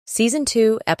Season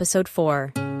 2, Episode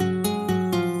 4.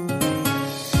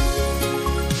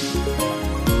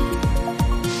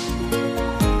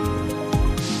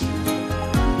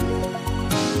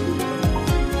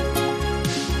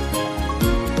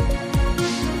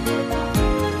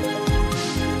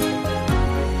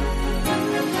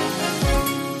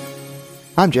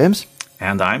 I'm James.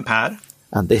 And I'm Pat.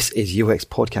 And this is UX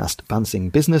Podcast, advancing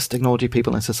business, technology,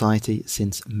 people and society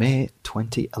since May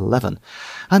 2011.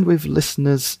 And with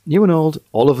listeners new and old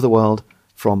all over the world,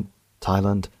 from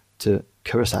Thailand to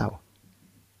Curacao.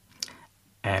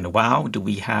 And wow, do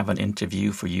we have an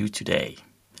interview for you today.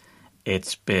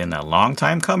 It's been a long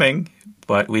time coming,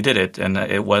 but we did it, and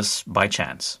it was by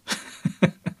chance.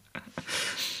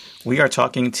 We are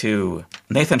talking to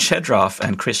Nathan Shedroff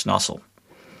and Chris Noessel.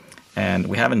 And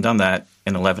we haven't done that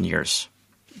in 11 years.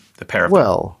 The pair of them.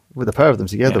 Well, with the pair of them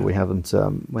together, we haven't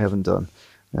done.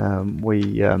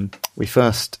 We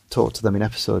first talked to them in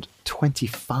episode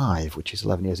 25, which is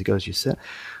 11 years ago, as you said,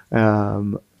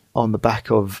 on the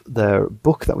back of their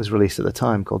book that was released at the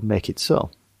time called Make It So,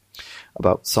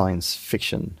 about science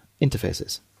fiction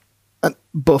interfaces. And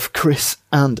both Chris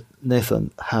and Nathan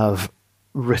have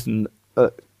written,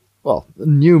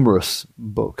 numerous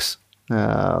books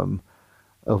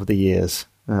over the years.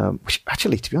 Which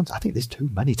actually, to be honest, I think there's too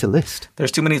many to list.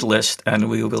 There's too many to list, and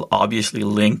we will obviously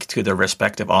link to their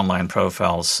respective online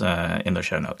profiles in the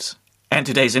show notes. And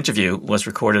today's interview was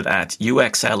recorded at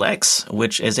UXLX,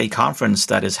 which is a conference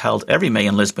that is held every May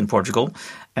in Lisbon, Portugal,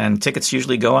 and tickets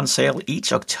usually go on sale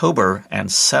each October and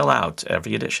sell out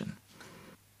every edition.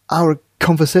 Our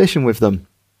conversation with them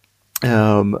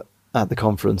at the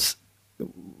conference,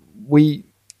 we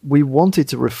wanted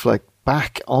to reflect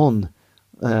back on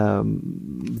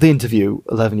the interview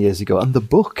 11 years ago and the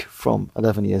book from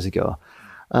 11 years ago,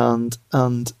 and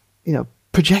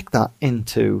project that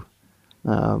into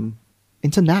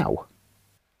now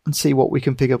and see what we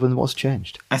can pick up and what's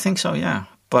changed. I think so, yeah.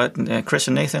 But Chris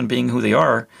and Nathan being who they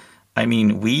are, I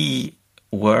mean, we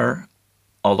were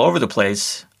all over the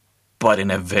place, but in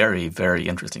a very, very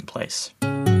interesting place.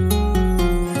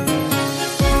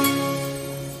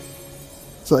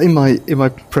 So in my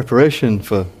preparation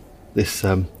for this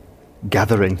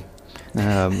gathering,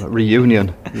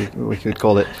 reunion, we could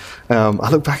call it, I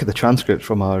look back at the transcript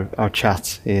from our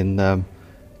chat in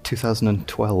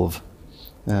 2012,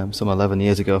 some 11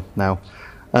 years ago now,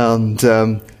 and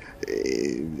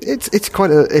it's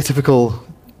quite a typical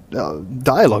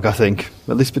dialogue, I think,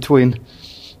 at least between,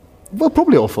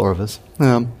 probably all four of us.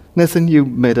 Nathan, you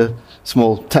made a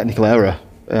small technical error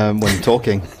when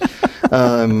talking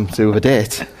to a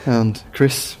date, and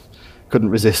Chris couldn't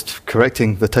resist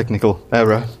correcting the technical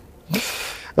error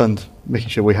and making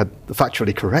sure we had the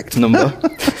factually correct number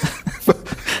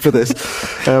for this.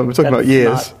 We're talking about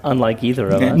years. Not unlike either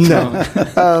of us. No.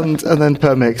 and then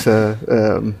Per makes a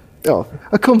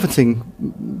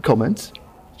comforting comment,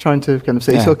 trying to kind of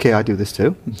say, it's okay, I do this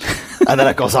too. And then,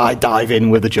 of course, I dive in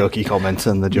with the jokey comment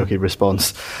and the jokey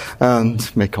response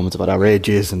and make comments about our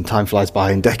ages and time flies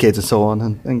by in decades and so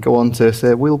on, and go on to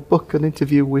say, we'll book an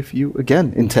interview with you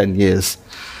again in 10 years.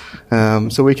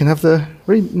 So we can have the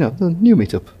new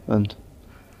meetup and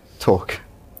talk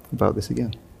about this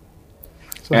again.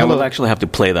 So and we'll actually have to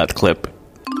play that clip.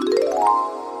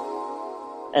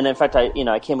 And in fact,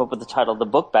 I came up with the title of the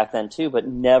book back then too, but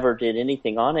never did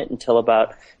anything on it until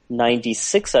about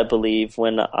 96, I believe,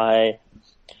 when I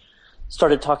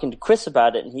started talking to Chris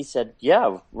about it, and he said,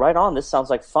 yeah, right on, this sounds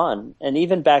like fun. And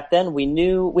even back then,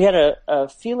 we had a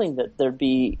feeling that there'd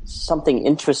be something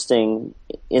interesting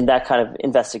in that kind of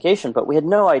investigation, but we had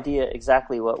no idea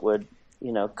exactly what would,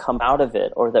 come out of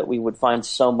it, or that we would find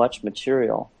so much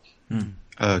material.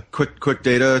 Quick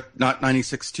data, not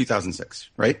 96, 2006,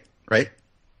 right?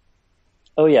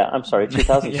 Oh yeah, I'm sorry,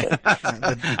 2006.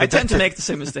 I tend to make the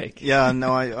same mistake. Yeah,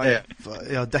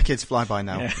 no, decades fly by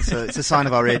now. Yeah. It's a sign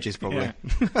of our ages, probably.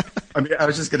 Yeah. I mean, I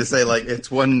was just going to say, like,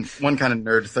 it's one kind of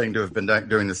nerd thing to have been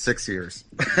doing this 6 years.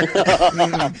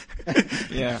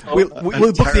 Yeah, we'll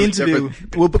book the interview.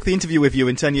 We'll book the interview with you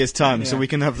in 10 years' time, so we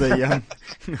can have the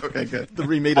okay, good. The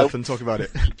re-meet up and talk about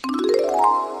it.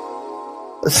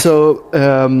 So,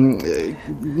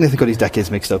 Nathan got his decades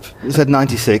mixed up. He said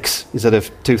 96 instead of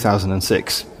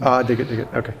 2006. Dig it.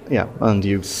 Okay. Yeah, and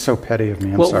you... So petty of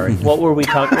me, I'm sorry. What were we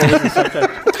talking about? The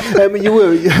subject?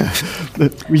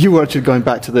 You were actually going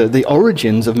back to the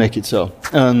origins of Make It So,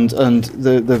 and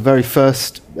the very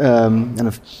first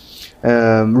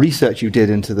research you did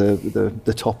into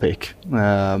the topic.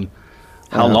 How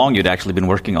long you'd actually been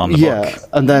working on the book. Yeah,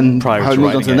 and then how it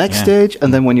moved on to the next stage,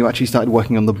 and then when you actually started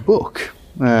working on the book.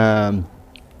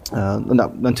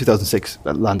 No, in 2006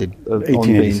 landed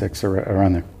 1886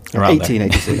 around there.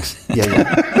 1886.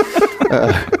 Yeah.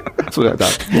 Something like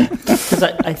that. Because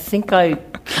I think I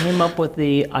came up with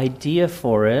the idea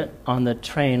for it on the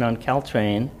train, on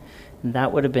Caltrain, and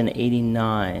that would have been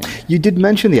 89. You did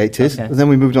mention the 80s, Okay. and then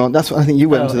we moved on. That's what I think you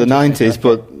went into the 90s, okay.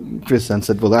 but Chris then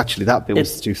said, well, actually, that bit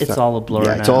was too... It's all a blur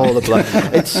Yeah, now. it's all a blur.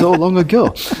 It's so long ago.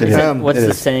 What's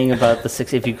the saying about the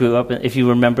 60s? If you grew up, if you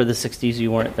remember the 60s,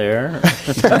 you weren't there?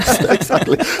 Yes,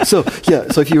 exactly. So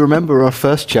if you remember our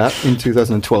first chat in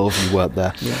 2012, you weren't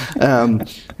there. Yeah.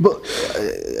 But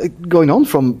going on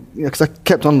from, because I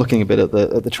kept on looking a bit at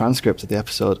the transcript of the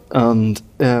episode, and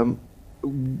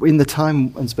in the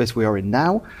time and space we are in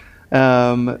now,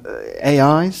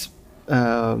 AIs,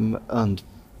 and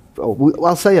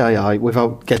I'll say AI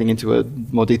without getting into a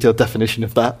more detailed definition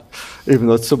of that, even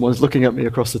though someone's looking at me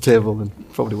across the table and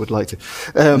probably would like to.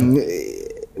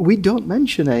 We don't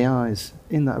mention AIs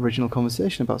in that original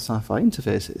conversation about sci-fi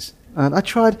interfaces. And I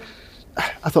thought,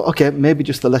 okay, maybe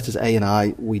just the letters A and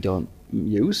I we don't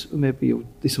use. Maybe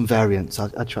there's some variants.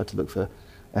 I tried to look for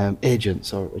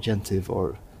agents or agentive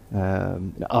or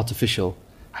artificial.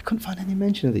 I couldn't find any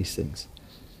mention of these things,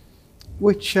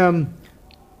 which kind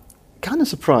of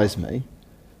surprised me,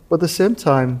 but at the same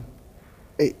time,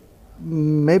 it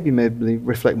maybe made me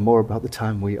reflect more about the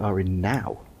time we are in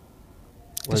now.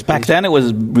 Because back then it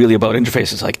was really about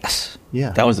interfaces, I guess. Yeah.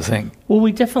 That was the thing. Well,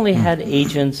 we definitely had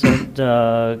agents and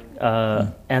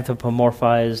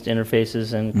anthropomorphized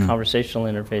interfaces and conversational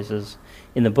interfaces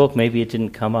in the book. Maybe it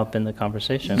didn't come up in the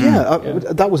conversation. Yeah,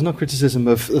 that was no criticism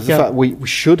of the fact we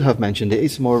should have mentioned it.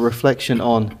 It's more a reflection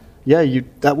on,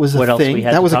 that was a thing,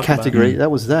 that was a category, that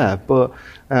was there. But,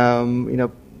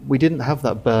 we didn't have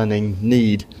that burning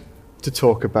need to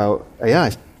talk about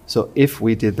AIs. So if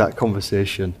we did that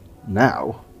conversation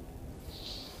now,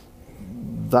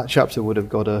 that chapter would have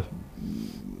got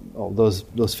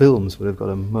those films would have got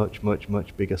a much, much,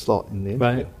 much bigger slot in the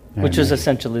interview. Right, which is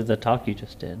essentially the talk you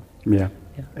just did. Yeah,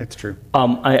 it's true.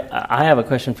 I have a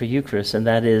question for you, Chris, and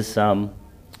that is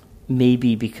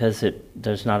maybe because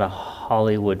there's not a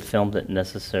Hollywood film that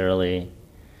necessarily...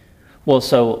 Well,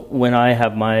 so when I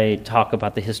have my talk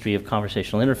about the history of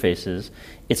conversational interfaces,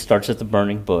 it starts at the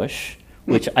burning bush,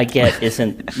 which I get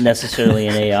isn't necessarily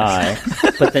an AI,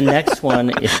 but the next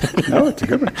one is it's a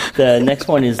good one. The next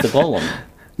one is the golem.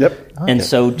 Yep. Okay. And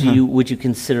so, would you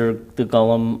consider the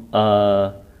golem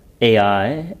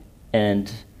AI?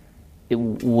 And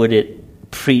would it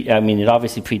I mean, it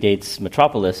obviously predates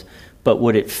Metropolis, but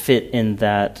would it fit in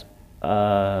that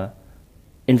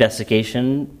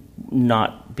investigation,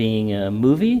 not being a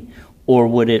movie, or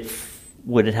would it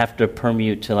have to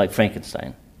permute to like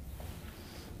Frankenstein?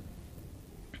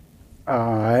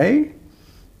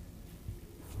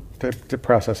 To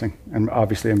processing, and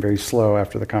obviously I'm very slow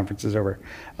after the conference is over.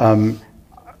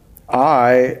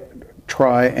 I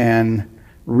try and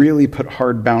really put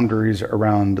hard boundaries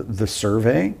around the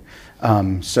survey.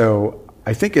 So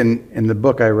I think in the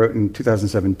book I wrote in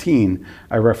 2017,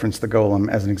 I referenced the golem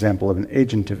as an example of an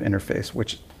agentive interface,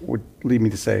 which would lead me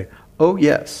to say, oh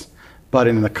yes, but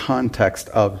in the context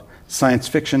of science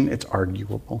fiction, it's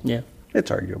arguable. Yeah,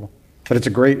 it's arguable. But it's a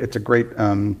great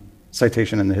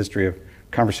citation in the history of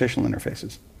conversational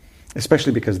interfaces,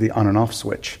 especially because the on and off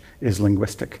switch is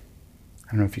linguistic.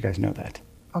 I don't know if you guys know that.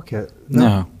 Okay.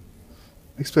 No.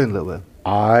 Explain a little bit.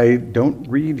 I don't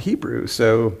read Hebrew,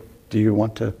 so do you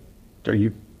want to? Are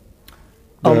you?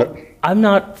 I'm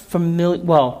not familiar.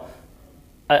 Well,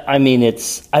 I mean,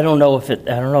 I don't know if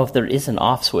there is an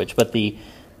off switch, but the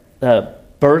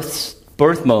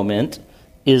birth moment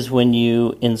is when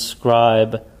you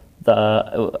inscribe and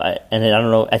I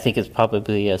don't know. I think it's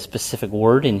probably a specific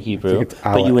word in Hebrew. It's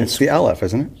the Aleph,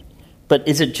 isn't it? But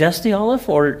is it just the Aleph,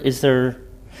 or is there?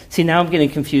 See, now I'm getting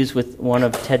confused with one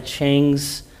of Ted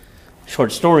Chiang's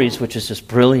short stories, which is just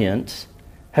brilliant.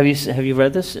 Have you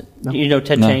read this? No. You know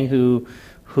Ted Chiang, who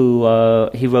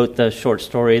he wrote the short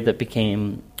story that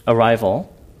became Arrival.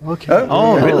 Okay.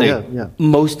 Oh, really? Yeah.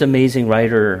 Most amazing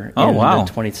writer in the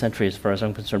 20th century, as far as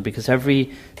I'm concerned, because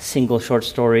every single short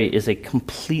story is a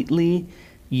completely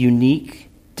unique,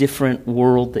 different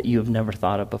world that you have never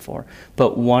thought of before.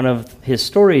 But one of his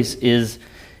stories is,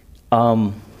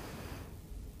 I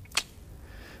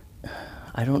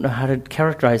don't know how to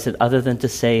characterize it other than to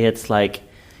say it's like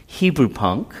Hebrew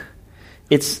punk.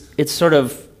 It's sort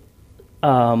of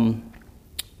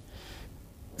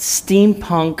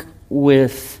steampunk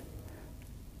with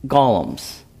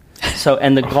golems. So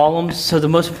the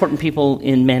most important people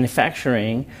in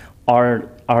manufacturing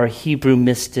are Hebrew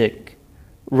mystic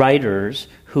writers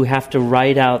who have to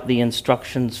write out the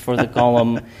instructions for the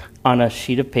golem on a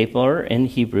sheet of paper in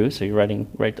Hebrew, so you're writing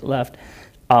right to left.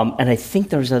 And I think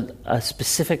there's a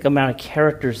specific amount of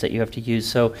characters that you have to use,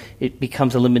 so it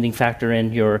becomes a limiting factor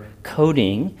in your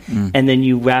coding. And then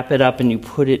you wrap it up and you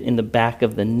put it in the back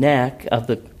of the neck of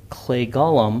the clay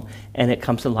golem, and it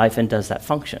comes to life and does that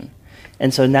function.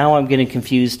 And so now I'm getting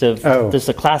confused of, does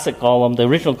the classic golem, the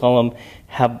original golem,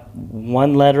 have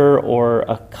one letter or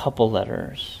a couple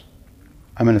letters?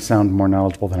 I'm going to sound more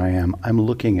knowledgeable than I am. I'm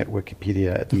looking at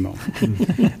Wikipedia at the moment.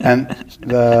 And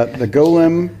the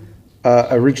golem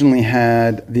originally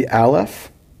had the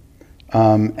aleph,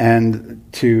 and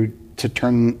to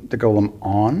turn the golem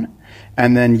on,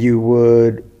 and then you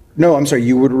would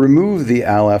remove the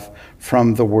aleph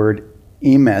from the word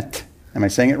emet. Am I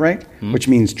saying it right? Which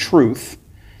means truth.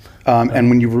 And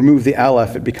when you remove the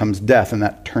aleph, it becomes death, and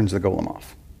that turns the golem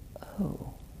off.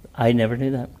 Oh, I never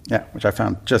knew that. Yeah, which I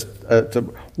found just it's a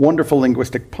wonderful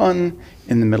linguistic pun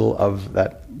in the middle of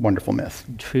that wonderful myth.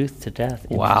 Truth to death.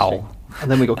 Wow. And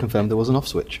then we got confirmed there was an off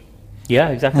switch. Yeah,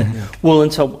 exactly. Well,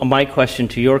 and so my question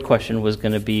to your question was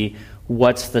going to be,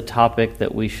 what's the topic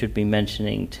that we should be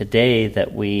mentioning today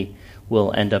that we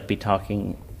will end up be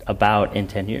talking about in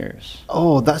 10 years?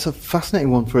 Oh, that's a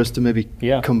fascinating one for us to maybe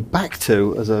come back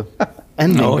to as a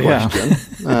ending question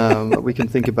that we can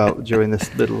think about during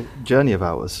this little journey of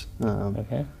ours.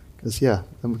 Okay. Because, then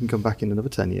we can come back in another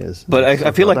 10 years. But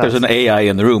I feel like there's an AI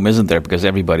in the room, isn't there? Because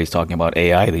everybody's talking about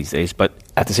AI these days. But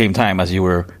at the same time, as you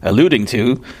were alluding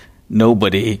to,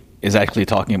 nobody is actually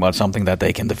talking about something that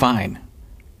they can define,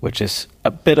 which is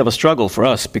a bit of a struggle for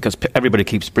us because everybody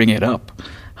keeps bringing it up.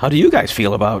 How do you guys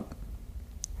feel about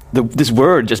this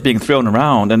word just being thrown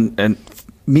around and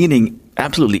meaning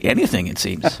absolutely anything, it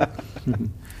seems?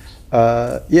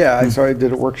 So I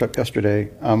did a workshop yesterday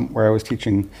where I was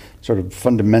teaching sort of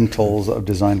fundamentals of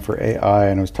design for AI,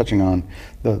 and I was touching on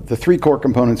the three core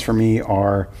components for me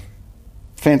are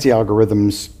fancy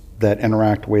algorithms that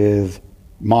interact with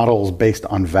models based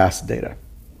on vast data.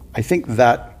 I think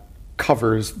that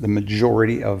covers the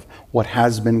majority of what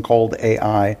has been called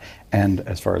AI, and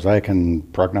as far as I can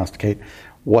prognosticate,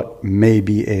 what may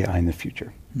be AI in the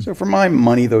future. So for my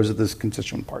money, those are the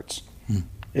constituent parts,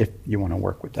 if you want to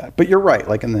work with that. But you're right,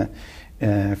 like in the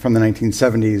from the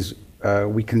 1970s,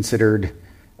 we considered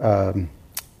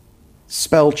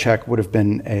spell check would have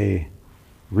been a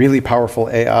really powerful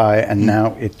AI, and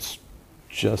now it's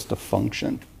just a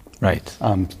function. Right.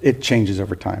 It changes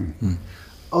over time.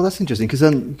 Oh, that's interesting.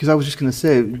 Because I was just going to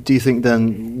say, do you think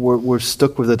then we're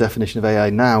stuck with the definition of AI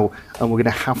now, and we're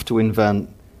going to have to invent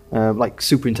like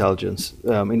superintelligence?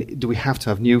 Do we have to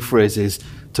have new phrases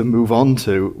to move on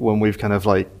to when we've kind of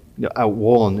like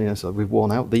outworn? So we've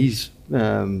worn out these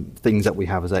things that we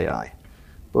have as AI.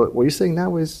 But what you're saying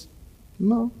now is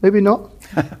no, maybe not.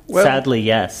 Well, sadly,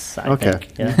 yes. I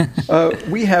think. Yeah.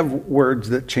 We have words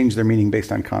that change their meaning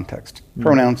based on context.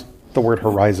 Pronouns, the word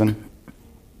horizon.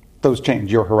 Those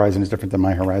change. Your horizon is different than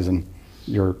my horizon.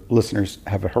 Your listeners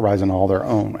have a horizon all their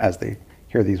own as they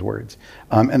hear these words.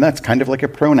 And that's kind of like a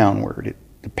pronoun word. It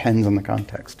depends on the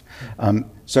context.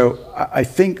 So I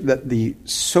think that the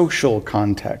social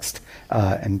context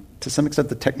and to some extent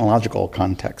the technological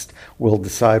context will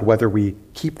decide whether we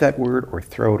keep that word or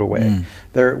throw it away.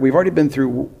 We've already been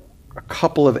through a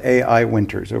couple of AI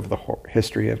winters over the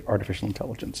history of artificial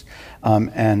intelligence.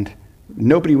 And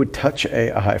nobody would touch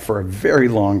AI for a very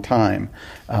long time.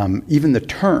 Even the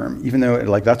term, even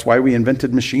though that's why we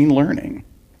invented machine learning.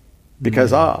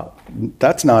 Because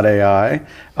that's not AI.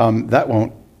 That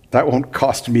won't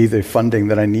cost me the funding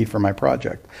that I need for my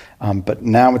project. But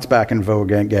now it's back in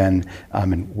vogue again,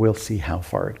 and we'll see how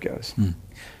far it goes.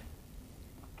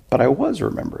 But I was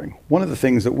remembering one of the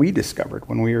things that we discovered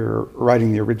when we were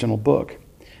writing the original book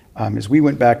is we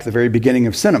went back to the very beginning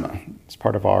of cinema. It's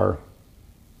part of our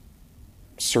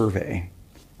survey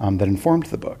that informed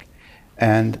the book,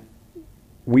 and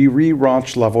we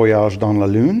rewatched La Voyage dans la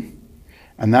Lune.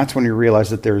 And that's when you realize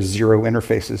that there's zero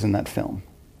interfaces in that film.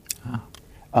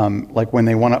 Like when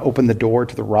they want to open the door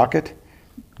to the rocket,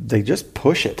 they just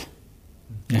push it.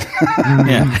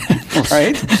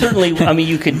 Right? Certainly, I mean,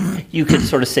 you could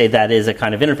sort of say that is a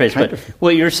kind of interface, but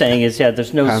what you're saying is,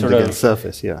 there's no sort of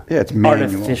surface, it's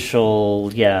manual.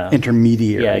 Artificial,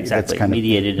 intermediary. Yeah, exactly. That's kind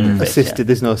mediated interface. Assisted.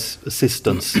 There's no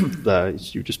assistance there.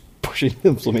 You're just pushing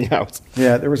something out.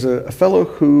 Yeah, there was a fellow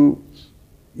who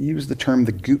used the term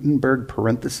the Gutenberg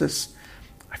parenthesis.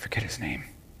 I forget his name.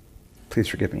 Please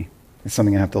forgive me. It's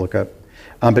something I have to look up.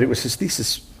 But it was his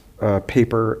thesis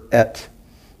paper at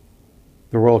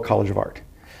the Royal College of Art.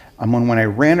 When I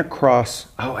ran across,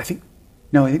 I think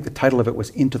the title of it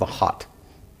was Into the Hot.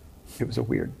 It was a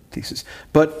weird thesis.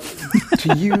 But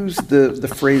to use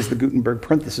the phrase, the Gutenberg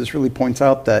parenthesis, really points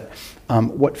out that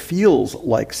what feels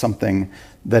like something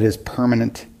that is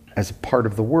permanent as a part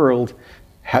of the world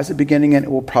has a beginning and it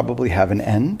will probably have an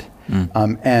end.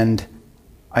 And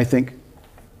I think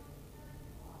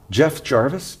Jeff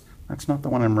Jarvis, that's not the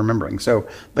one I'm remembering. So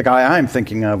the guy I'm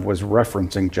thinking of was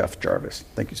referencing Jeff Jarvis.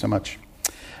 Thank you so much.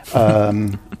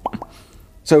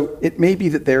 So it may be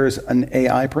that there's an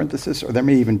AI parenthesis, or there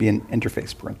may even be an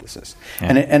interface parenthesis.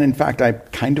 Yeah. And in fact, I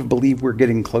kind of believe we're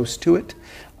getting close to it.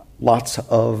 Lots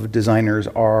of designers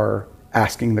are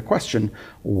asking the question,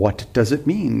 what does it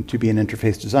mean to be an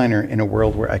interface designer in a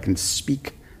world where I can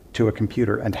speak to a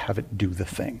computer and have it do the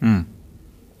thing?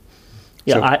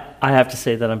 Yeah, so, I have to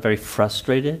say that I'm very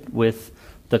frustrated with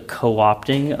the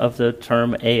co-opting of the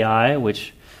term AI,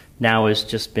 which now has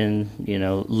just been,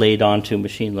 laid onto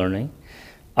machine learning.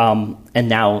 And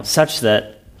now such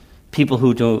that people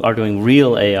who are doing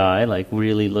real AI, like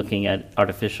really looking at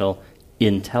artificial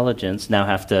intelligence, now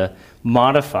have to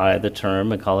modify the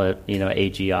term and call it,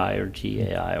 AGI or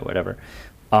GAI or whatever.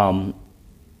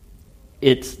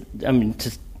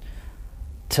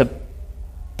 To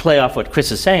play off what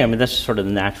Chris is saying, that's sort of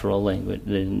the natural language,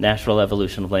 the natural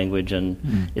evolution of language,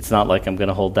 and it's not like I'm going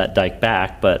to hold that dike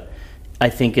back, but I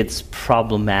think it's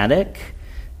problematic,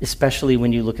 especially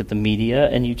when you look at the media,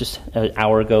 and you just an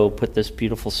hour ago put this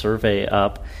beautiful survey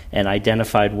up and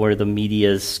identified where the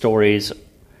media's stories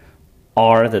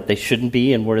are that they shouldn't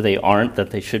be and where they aren't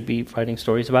that they should be writing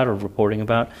stories about or reporting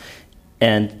about.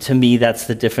 And to me, that's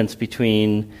the difference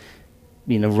between,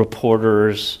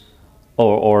 reporters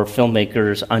or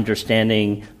filmmakers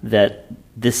understanding that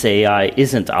this AI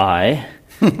isn't I,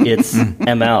 it's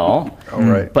ML. Oh,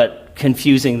 right. But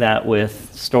confusing that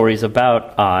with stories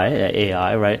about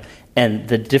AI, right? And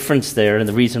the difference there, and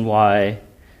the reason why,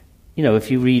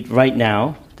 if you read right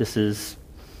now, this is,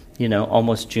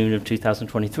 almost June of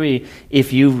 2023,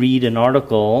 if you read an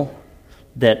article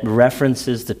that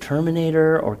references the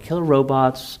Terminator or killer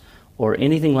robots or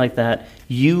anything like that,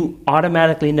 you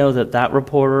automatically know that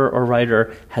reporter or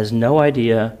writer has no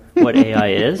idea what AI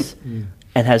is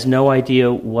and has no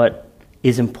idea what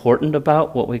is important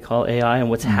about what we call AI and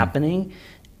what's happening,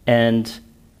 and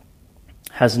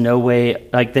has no way,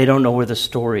 they don't know where the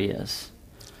story is.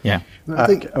 Yeah.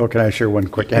 Can I share one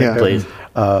quick anecdote? Please.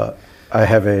 I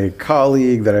have a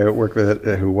colleague that I worked with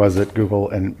who was at Google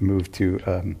and moved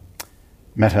to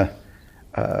Meta.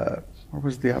 Or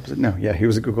was it the opposite? No, he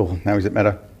was at Google. Now he's at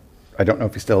Meta. I don't know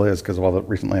if he still is because of all the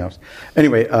recent layoffs.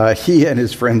 Anyway, he and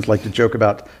his friends like to joke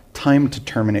about time to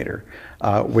Terminator,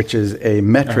 which is a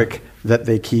metric that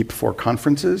they keep for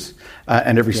conferences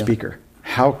and every speaker.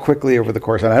 How quickly over the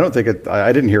course, and I don't think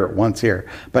I didn't hear it once here,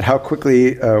 but how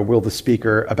quickly will the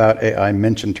speaker about AI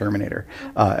mention Terminator?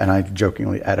 And I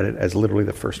jokingly added it as literally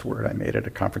the first word I made at a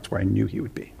conference where I knew he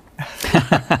would be.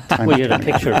 Well, you had a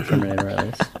picture of Terminator at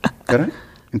least. Did I?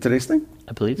 In today's thing?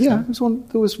 I believe so. Yeah,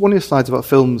 there was one of your slides about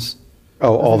films.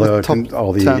 Oh, all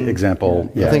the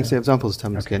example. Yeah. I think the examples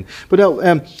 10 minutes again. But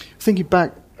now, thinking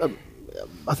back,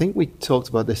 I think we talked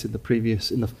about this in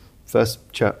the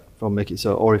first chat from Make It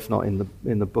So, or if not in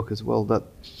the book as well, that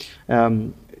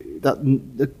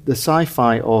the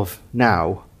sci-fi of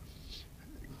now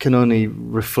can only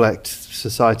reflect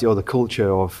society or the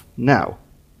culture of now.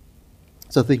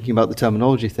 So thinking about the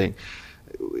terminology thing,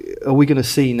 are we going to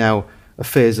see now a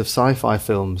phase of sci-fi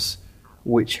films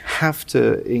which have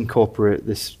to incorporate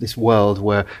this world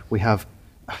where we have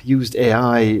used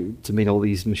AI to mean all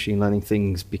these machine learning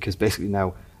things, because basically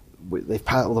now they've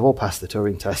all passed the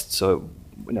Turing test, so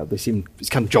they seem it's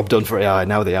kind of job done for AI.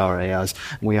 Now they are AIs,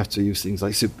 and we have to use things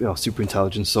like super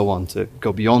intelligence, so on, to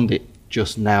go beyond it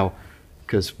just now,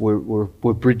 because we're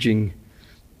bridging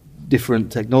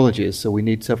different technologies, so we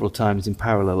need several times in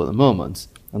parallel at the moment,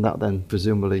 and that then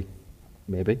presumably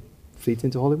maybe feeds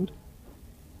into Hollywood.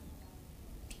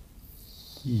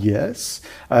 Yes.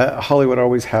 Hollywood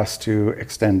always has to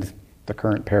extend the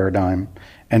current paradigm.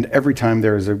 And every time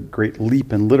there is a great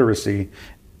leap in literacy,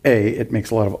 it makes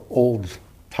a lot of old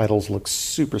titles look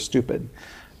super stupid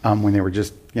when they were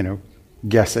just,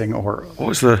 guessing. Or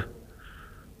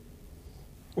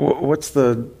what's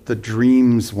the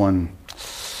Dreams one?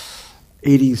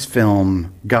 80s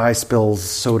film, guy spills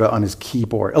soda on his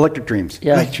keyboard. Electric Dreams.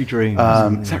 Yeah. Electric Dreams.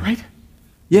 Is that right?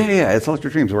 Yeah, it's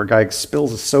Electric Dreams, where a guy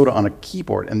spills a soda on a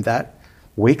keyboard, and that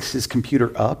wakes his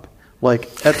computer up.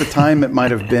 Like, at the time, it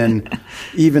might have been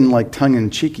even,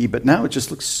 tongue-in-cheeky, but now it just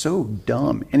looks so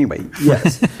dumb. Anyway,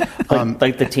 yes.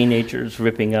 like the teenagers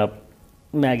ripping up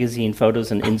magazine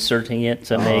photos and inserting it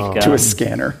to make... to a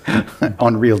scanner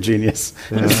on Real Genius.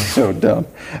 Yeah. It's so dumb.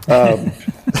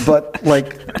 But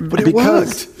it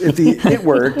because it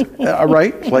worked,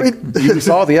 right? Like you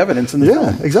saw the evidence in the film.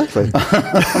 Yeah, exactly.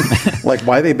 Like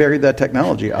why they buried that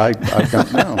technology, I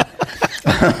don't know.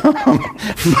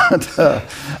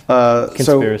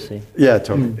 Conspiracy. So, yeah,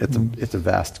 totally. It's a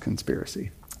vast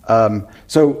conspiracy.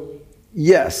 So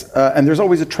yes, and there's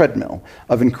always a treadmill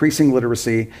of increasing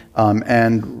literacy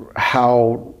and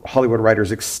how Hollywood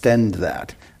writers extend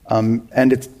that,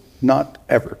 and it's not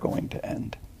ever going to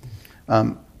end.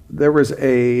 There was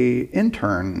a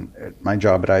intern at my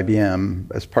job at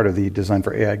IBM as part of the Design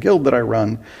for AI Guild that I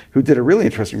run who did a really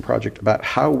interesting project about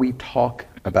how we talk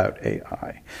about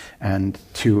AI and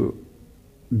to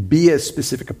be as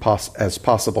specific as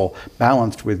possible,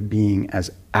 balanced with being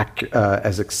as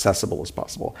accessible as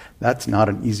possible. That's not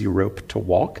an easy rope to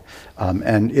walk,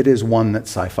 and it is one that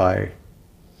sci-fi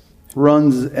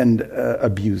runs and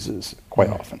abuses quite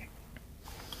often.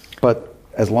 But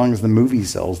as long as the movie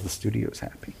sells, the studio's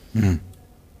happy.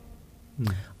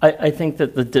 I think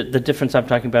that the difference I'm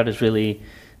talking about is really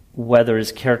whether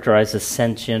it's characterized as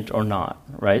sentient or not,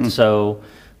 right? So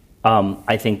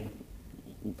I think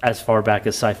as far back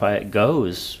as sci-fi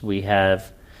goes, we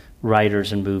have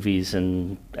writers and movies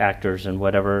and actors and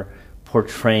whatever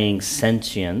portraying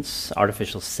sentience,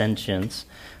 artificial sentience,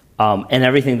 and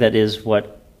everything that is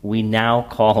what we now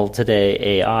call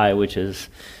today AI, which is,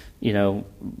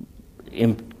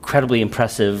 incredibly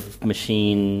impressive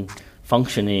machine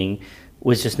functioning,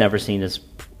 was just never seen as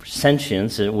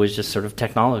sentience. It was just sort of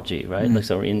technology, right? Like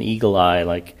so in Eagle Eye,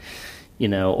 or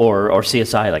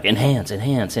CSI, like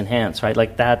enhance, right?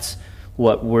 Like that's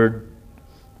what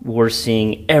we're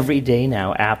seeing every day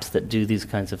now. Apps that do these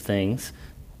kinds of things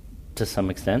to some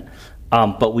extent,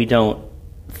 but we don't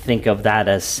think of that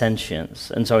as sentience.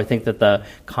 And so I think that the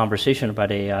conversation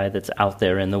about AI that's out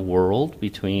there in the world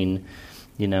between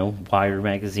Wired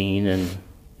magazine and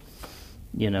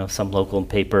some local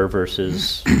paper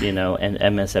versus an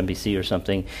MSNBC or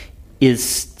something is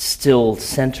still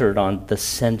centered on the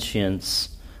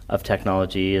sentience of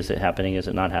technology. Is it happening? Is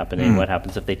it not happening? What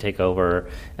happens if they take over?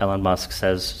 Elon Musk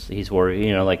says he's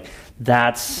worried.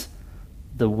 That's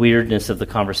the weirdness of the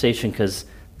conversation, because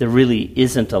there really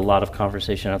isn't a lot of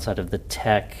conversation outside of the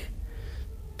tech,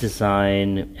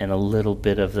 design, and a little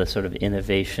bit of the sort of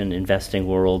innovation investing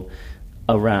world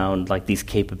around like these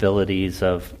capabilities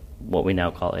of what we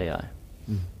now call AI.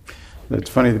 It's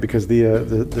funny because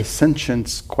the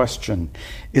sentience question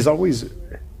is always,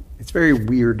 it's very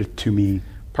weird to me,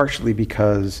 partially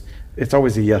because it's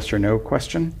always a yes or no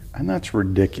question, and that's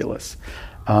ridiculous.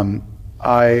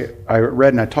 I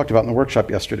read, and I talked about in the workshop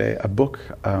yesterday, a book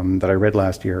that I read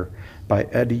last year by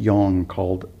Ed Yong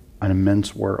called An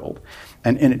Immense World.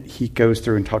 And in it, he goes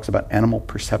through and talks about animal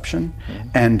perception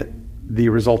and the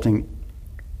resulting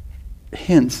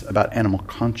hints about animal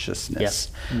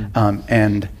consciousness.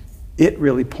 And it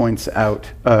really points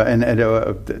out, and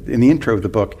in the intro of the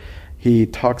book, he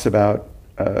talks about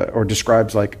or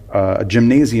describes like a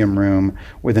gymnasium room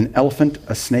with an elephant,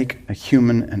 a snake, a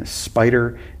human, and a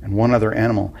spider, and one other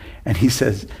animal. And he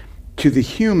says, to the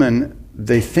human,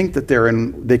 they think that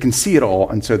they can see it all,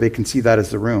 and so they can see that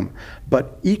as the room.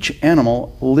 But each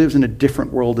animal lives in a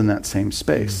different world in that same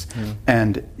space.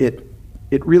 And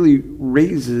it really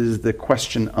raises the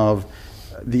question of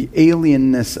the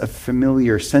alienness of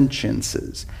familiar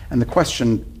sentiences. And the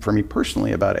question for me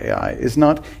personally about AI is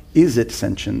not, is it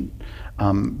sentient?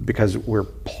 Because we're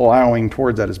plowing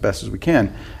towards that as best as we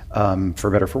can, for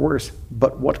better or for worse.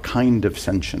 But what kind of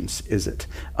sentience is it?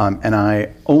 And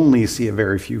I only see a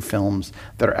very few films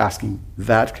that are asking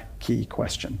that key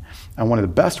question. And one of the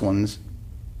best ones,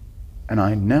 and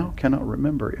I now cannot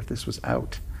remember if this was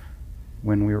out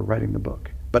when we were writing the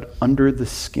book, but Under the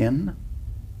Skin.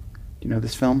 Do you know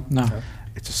this film? No.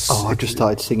 I just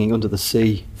started singing Under the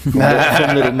Sea from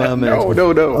Little Mermaid.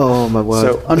 No. Oh, my word.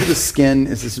 So Under the Skin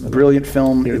is this brilliant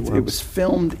film. It was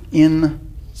filmed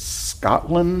in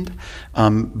Scotland,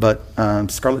 but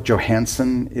Scarlett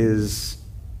Johansson is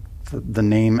the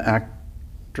name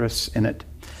actress in it.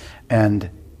 And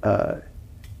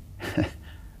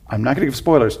I'm not going to give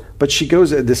spoilers, but she goes,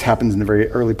 this happens in the very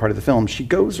early part of the film, she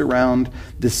goes around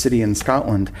this city in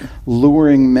Scotland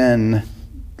luring men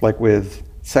like with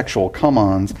sexual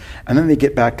come-ons, and then they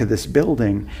get back to this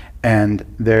building, and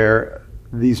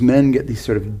these men get these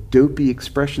sort of dopey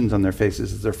expressions on their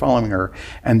faces as they're following her,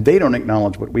 and they don't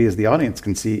acknowledge what we as the audience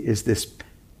can see is this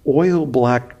oil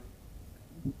black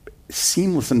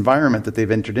seamless environment that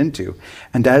they've entered into.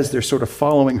 And as they're sort of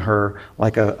following her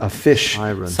like a fish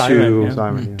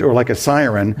siren, or like a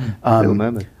siren,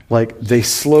 like they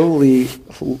slowly,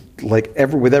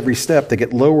 with every step, they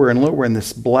get lower and lower in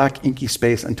this black inky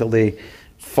space until they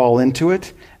fall into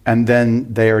it, and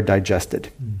then they are digested.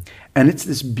 And it's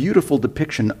this beautiful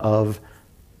depiction of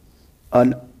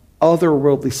an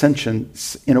otherworldly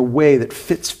sentience in a way that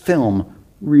fits film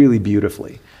really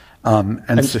beautifully.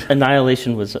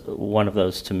 Annihilation was one of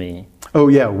those to me. Oh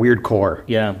yeah, weird core.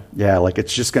 Yeah. Yeah, like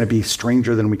it's just going to be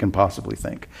stranger than we can possibly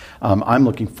think. I'm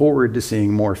looking forward to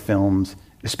seeing more films,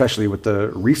 especially with the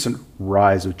recent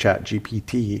rise of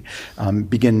ChatGPT,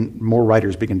 more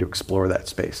writers begin to explore that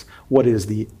space. What is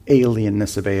the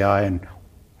alienness of AI, and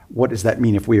what does that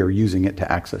mean if we are using it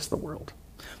to access the world?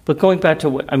 But going back to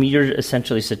what, I mean, you're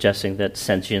essentially suggesting that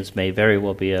sentience may very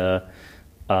well be a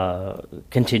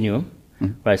continuum,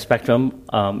 right? Spectrum,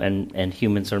 and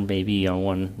humans are maybe on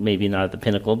one, maybe not at the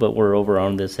pinnacle, but we're over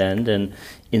on this end, and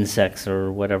insects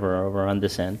or whatever are over on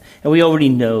this end. And we already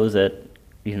know that,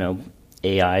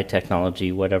 AI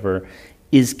technology, whatever,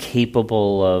 is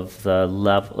capable of the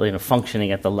level,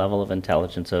 functioning at the level of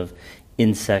intelligence of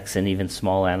insects and even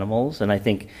small animals. And I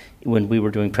think when we were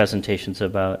doing presentations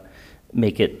about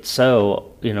Make It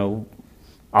So,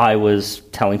 I was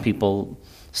telling people,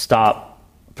 stop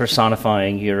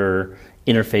personifying your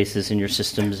interfaces and your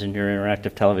systems and your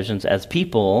interactive televisions as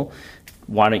people.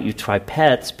 Why don't you try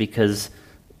pets? Because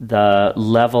the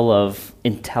level of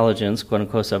intelligence, quote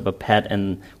unquote, of a pet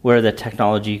and where the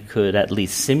technology could at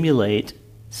least simulate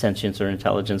sentience or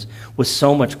intelligence was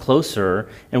so much closer.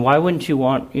 And why wouldn't you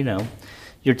want,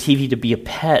 your TV to be a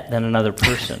pet than another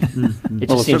person? It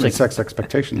just seems like sex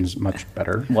expectation is much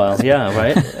better. Well, yeah,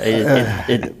 right.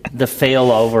 The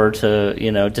failover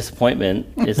to disappointment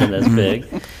isn't as big.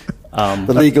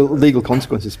 The legal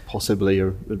consequences possibly are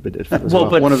a bit different as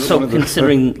well. But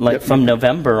considering from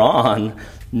November on,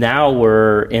 now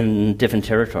we're in different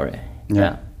territory.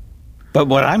 Yeah. But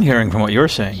what I'm hearing from what you're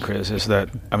saying, Chris, is that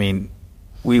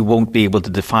we won't be able to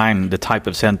define the type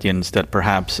of sentience that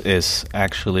perhaps is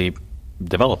actually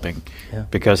developing,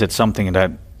 because it's something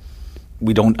that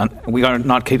we are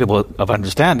not capable of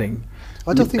understanding.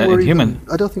 I don't think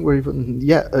we're even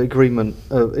yet agreement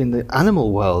in the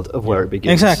animal world of where it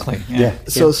begins. Exactly. Yeah.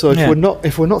 So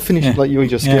if we're not finished like you and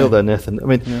your scale there, Nathan. I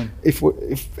mean, if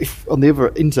on the other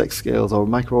insect scales or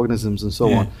microorganisms and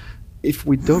so on, if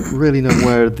we don't really know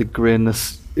where the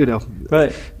grayness,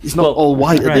 right, it's not all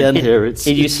white at the end here. It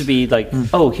used to be like,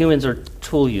 humans are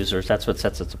tool users. That's what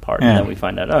sets us apart. And then we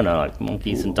find out, like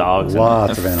monkeys and dogs,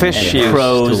 lots of animals, fish, and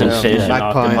crows and fish and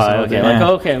octopi.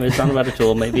 Okay, it's not about a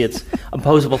tool. Maybe it's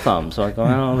opposable thumbs. So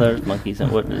there's monkeys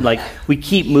and what. Like we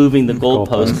keep moving the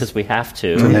goalpost because we have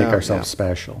to make ourselves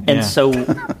special. And so,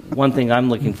 one thing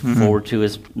I'm looking forward to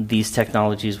is these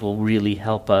technologies will really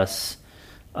help us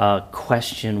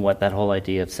question what that whole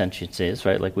idea of sentience is,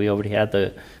 right? Like we already had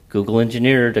the Google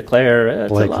engineer declare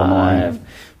it's alive,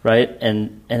 right?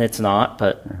 And it's not,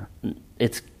 but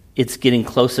it's getting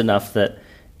close enough that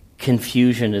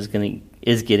confusion is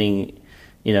getting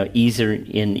easier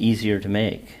and easier to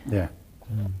make. Yeah.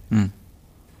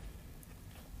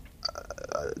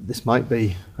 This might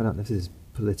be, I don't know if this is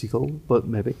political, but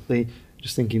maybe.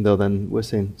 Just thinking though, then we're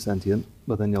saying sentient,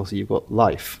 but then also you've got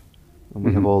life. And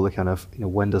we have all the kind of,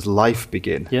 when does life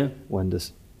begin? Yeah. When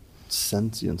does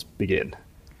sentience begin?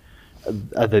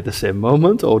 Are they the same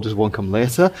moment, or does one come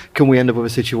later? Can we end up with a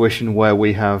situation where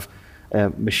we have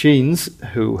machines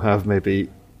who have maybe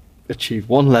achieved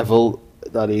one level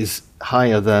that is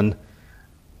higher than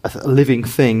a living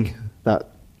thing that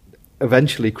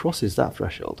eventually crosses that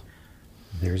threshold?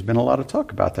 There's been a lot of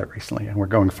talk about that recently, and we're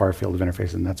going far field of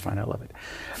interface, and that's fine. I love it.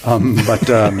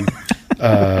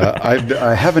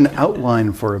 I have an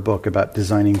outline for a book about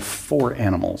designing for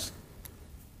animals,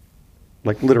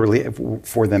 like literally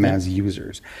for them as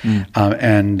users.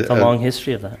 And a long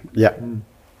history of that. Yeah.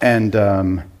 And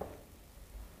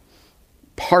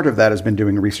part of that has been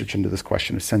doing research into this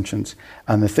question of sentience.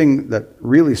 And the thing that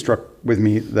really struck with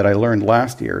me that I learned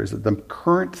last year is that the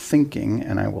current thinking,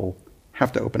 and I will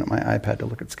have to open up my iPad to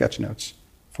look at sketch notes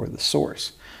for the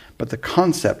source, but the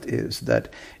concept is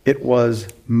that it was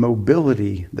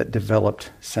mobility that developed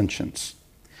sentience.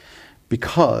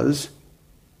 Because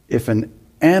if an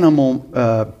animal,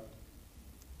 a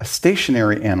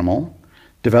stationary animal,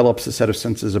 develops a set of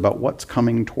senses about what's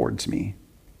coming towards me,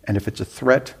 and if it's a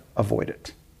threat, avoid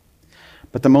it.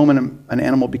 But the moment an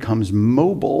animal becomes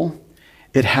mobile,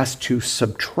 it has to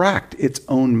subtract its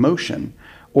own motion,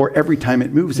 or every time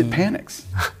it moves, it panics.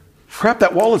 Crap,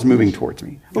 that wall is moving towards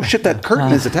me. Oh shit, that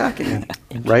curtain is attacking me,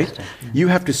 right? You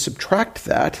have to subtract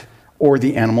that, or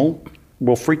the animal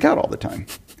will freak out all the time.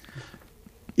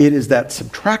 It is that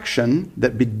subtraction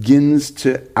that begins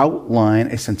to outline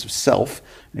a sense of self,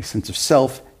 and a sense of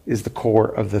self is the core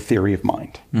of the theory of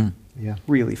mind. Yeah,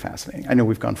 really fascinating. I know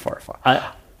we've gone far.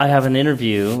 I have an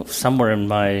interview somewhere in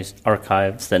my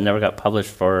archives that never got published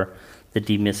for the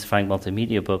Demystifying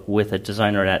Multimedia book with a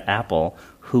designer at Apple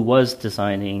who was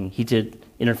designing. He did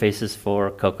interfaces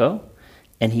for Coco,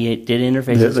 and he did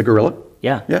interfaces. The gorilla?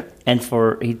 Yeah. Yeah. And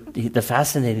for the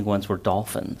fascinating ones were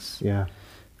dolphins. Yeah.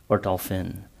 Or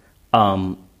dolphin.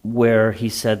 Where he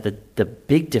said that the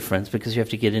big difference, because you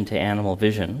have to get into animal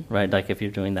vision, right? Like if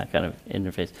you're doing that kind of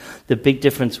interface, the big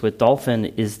difference with dolphin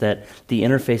is that the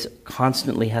interface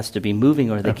constantly has to be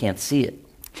moving or they can't see it.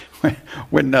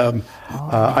 When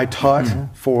I taught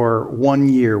for 1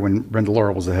 year when Brenda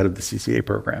Laurel was the head of the CCA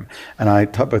program, and I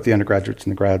taught both the undergraduates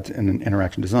and the grads in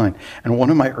interaction design, and one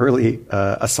of my early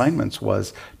assignments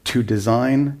was to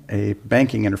design a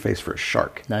banking interface for a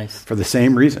shark. Nice. For the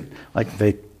same reason. Like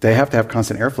they have to have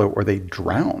constant airflow or they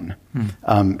drown.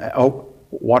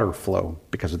 Water flow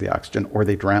because of the oxygen, or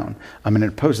they drown. And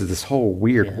it poses this whole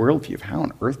weird worldview of how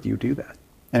on earth do you do that?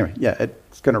 Anyway,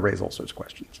 it's going to raise all sorts of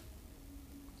questions.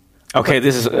 Okay,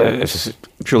 this is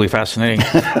truly fascinating.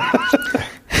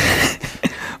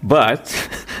 But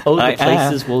the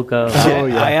places we'll go.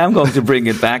 I am going to bring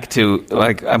it back to,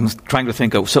 I'm trying to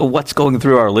think of, so what's going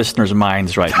through our listeners'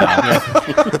 minds right now?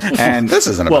 And this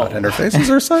isn't about interfaces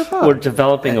or sci-fi. We're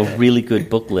developing a really good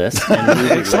book list.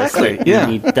 And exactly,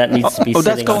 list that needs to be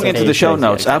that's going into the show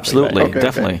notes, absolutely, right.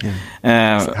 definitely.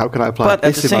 So how can I apply But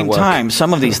at the same time,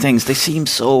 some of these things, they seem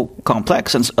so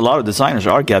complex, and a lot of designers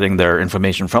are getting their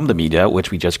information from the media, which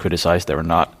we just criticized. They were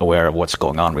not aware of what's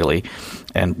going on, really,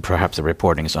 and perhaps the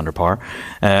reporting is under par.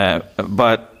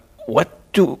 But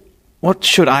what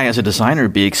should I, as a designer,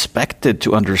 be expected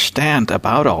to understand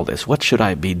about all this? What should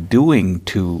I be doing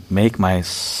to make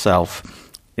myself...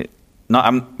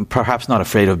 I'm perhaps not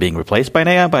afraid of being replaced by an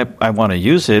AI, but I want to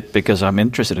use it because I'm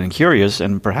interested and curious,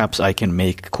 and perhaps I can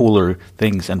make cooler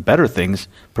things and better things,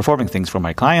 performing things for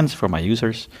my clients, for my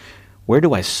users. Where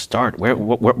do I start?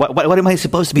 What am I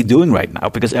supposed to be doing right now?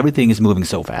 Because everything is moving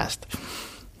so fast.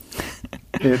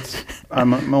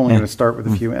 I'm only going to start with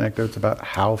a few anecdotes about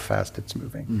how fast it's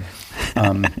moving.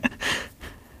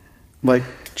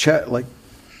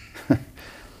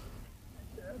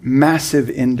 Massive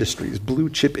industries, blue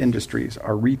chip industries,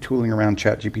 are retooling around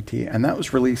ChatGPT, and that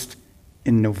was released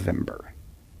in November.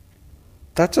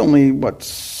 That's only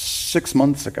 6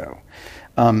 months ago.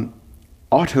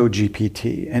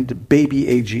 AutoGPT and Baby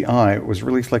AGI was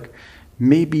released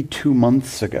maybe 2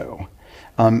 months ago.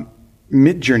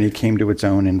 Midjourney came to its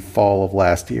own in fall of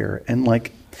last year, and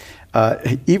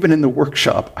even in the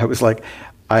workshop,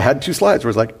 I had 2 slides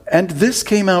where it's and this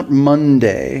came out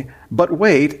Monday, but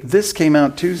wait, this came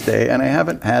out Tuesday, and I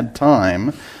haven't had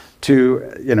time to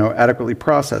adequately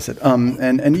process it.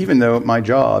 And even though my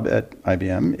job at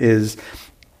IBM is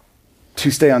to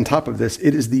stay on top of this,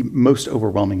 it is the most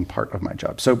overwhelming part of my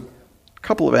job. So a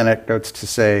couple of anecdotes to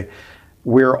say,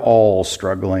 we're all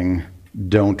struggling,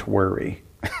 don't worry.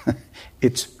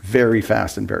 It's very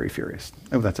fast and very furious.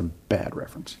 Oh, that's a bad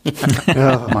reference.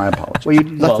 My apologies. Well, you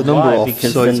left the number off,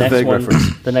 because so it's a vague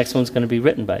reference. The next one's going to be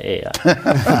written by AI.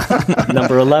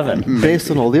 Number 11.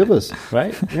 Based on all the others.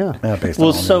 Right? Yeah. Based on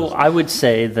all the others. I would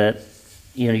say that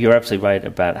you're absolutely right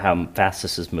about how fast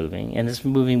this is moving. And it's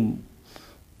moving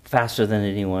faster than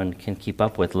anyone can keep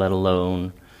up with, let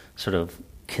alone sort of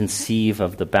conceive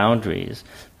of the boundaries.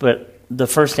 But the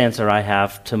first answer I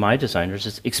have to my designers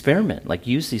is experiment,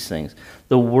 use these things.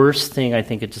 The worst thing I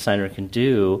think a designer can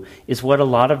do is what a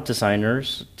lot of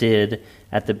designers did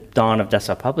at the dawn of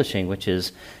desktop publishing, which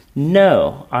is,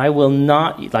 no, I will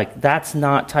not, that's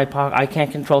not typography. I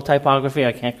can't control typography.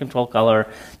 I can't control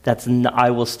color.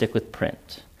 I will stick with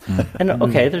print. And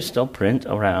okay, there's still print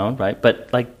around, right?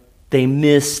 But they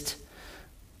missed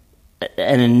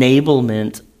an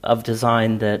enablement of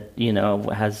design that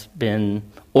has been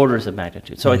orders of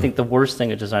magnitude. So I think the worst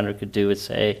thing a designer could do is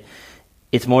say,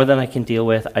 it's more than I can deal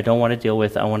with. I don't want to deal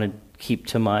with. I want to keep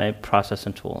to my process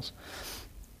and tools.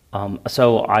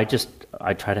 So I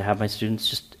try to have my students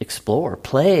just explore,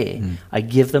 play. I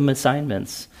give them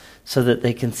assignments so that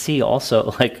they can see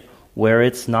also where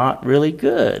it's not really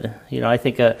good. I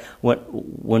think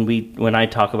when I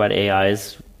talk about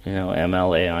AIs,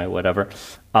 ML, AI, whatever,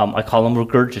 I call them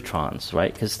regurgitrons,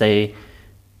 right? Because they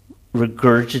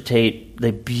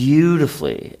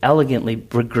beautifully, elegantly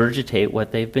regurgitate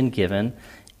what they've been given,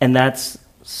 and that's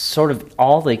sort of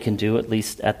all they can do, at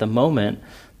least at the moment.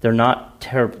 They're not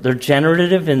terrible. They're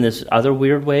generative in this other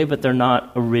weird way, but they're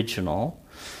not original.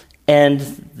 And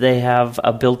they have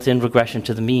a built-in regression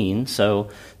to the mean, so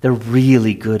they're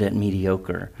really good at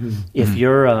mediocre. If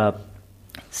you're a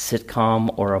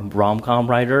sitcom or a rom-com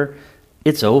writer,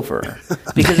 it's over.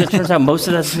 Because it turns out most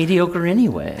of that's mediocre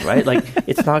anyway, right?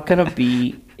 It's not going to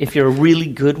be if you're a really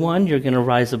good one, you're going to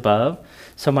rise above.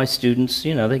 So my students,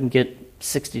 they can get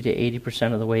 60 to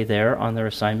 80% of the way there on their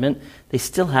assignment. They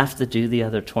still have to do the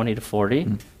other 20 to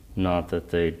 40. Not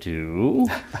that they do,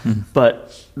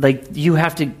 but you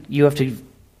have to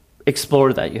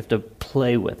explore that. You have to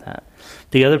play with that.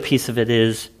 The other piece of it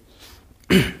is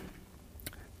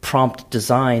prompt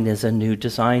design is a new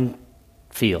design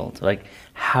field. Like,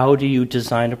 how do you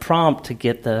design a prompt to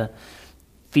get the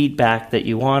feedback that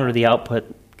you want or the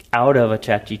output out of a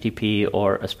ChatGPT,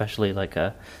 or especially like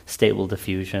a Stable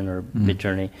Diffusion or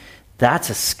Midjourney? That's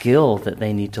a skill that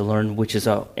they need to learn, which is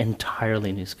an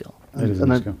entirely new skill.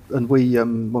 And we,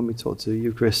 when we talked to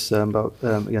you, Chris, about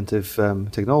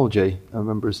agentive technology, I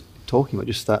remember us talking about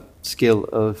just that skill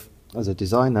of, as a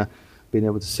designer, being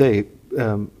able to say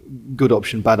good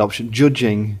option, bad option,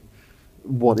 judging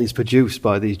what is produced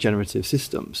by these generative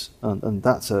systems. And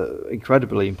that's an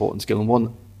incredibly important skill, and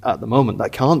one at the moment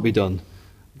that can't be done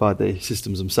by the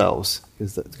systems themselves.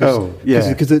 Because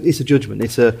it's a judgment.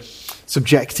 It's a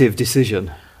subjective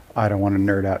decision. I don't want to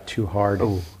nerd out too hard.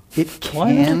 Oh. It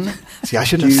can. See, I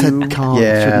shouldn't have said can't,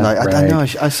 shouldn't I? Right. I know.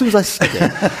 As soon as I said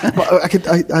it,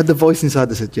 I had the voice inside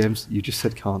that said, James, you just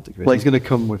said can't. He's going to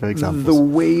come with examples. The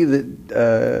way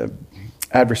that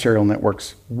adversarial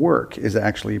networks work is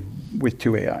actually with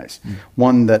two AIs.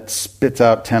 One that spits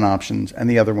out 10 options, and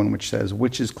the other one which says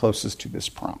which is closest to this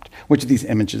prompt. Which of these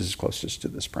images is closest to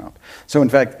this prompt? So in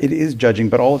fact, it is judging,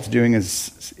 but all it's doing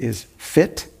is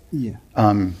fit,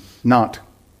 not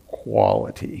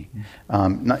quality,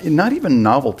 not even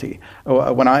novelty.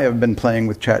 When I have been playing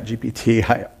with ChatGPT,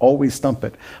 I always stump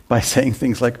it by saying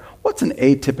things like, what's an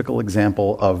atypical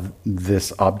example of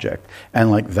this object?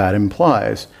 And like that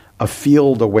implies a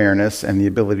field awareness and the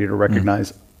ability to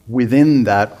recognize within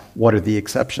that what are the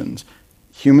exceptions.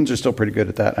 Humans are still pretty good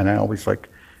at that, and I always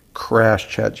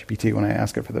crash ChatGPT when I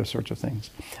ask it for those sorts of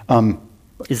things.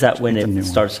 Is that when it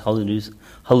starts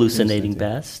hallucinating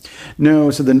best?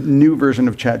 No, so the new version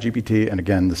of ChatGPT, and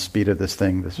again, the speed of this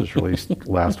thing, this was released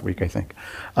last week, I think.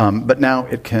 But now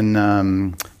it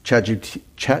can,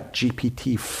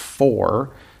 ChatGPT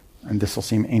 4, and this will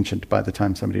seem ancient by the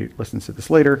time somebody listens to this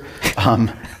later,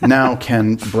 now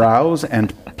can browse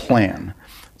and plan.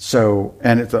 So,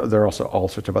 and there are also all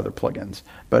sorts of other plugins.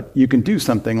 But you can do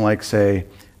something like say,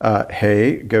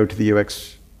 hey, go to the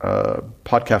UX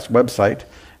podcast website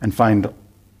and find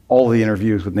all the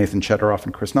interviews with Nathan Shedroff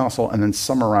and Chris Noessel, and then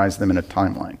summarize them in a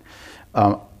timeline.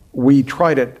 We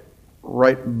tried it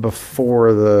right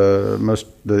before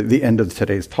the end of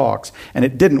today's talks, and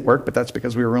it didn't work, but that's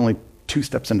because we were only 2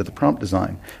 steps into the prompt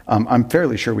design. I'm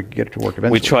fairly sure we could get it to work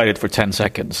eventually. We tried it for 10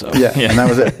 seconds. So. Yeah, and that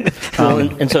was it.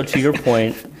 And so to your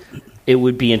point, it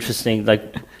would be interesting,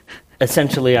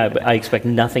 essentially I expect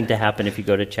nothing to happen if you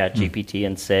go to ChatGPT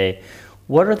and say,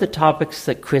 what are the topics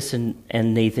that Chris and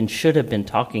Nathan should have been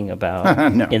talking about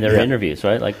in their interviews,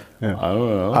 right? I don't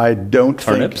know. I don't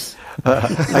turnips.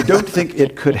 I don't think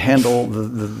it could handle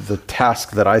the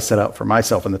task that I set out for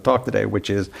myself in the talk today, which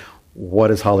is,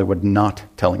 what is Hollywood not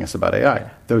telling us about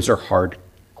AI? Those are hard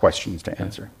questions to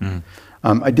answer.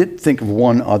 I did think of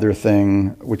one other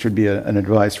thing, which would be an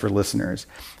advice for listeners.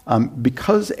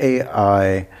 Because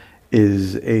AI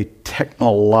is a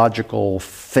technological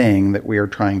thing that we are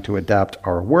trying to adapt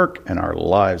our work and our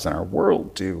lives and our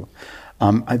world to,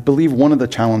 I believe one of the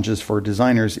challenges for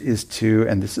designers is to,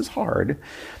 and this is hard,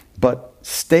 but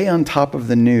stay on top of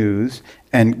the news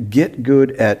and get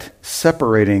good at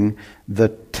separating the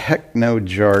techno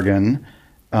jargon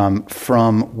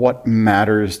from what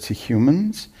matters to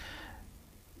humans,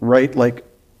 right?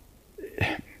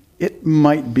 It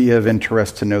might be of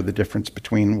interest to know the difference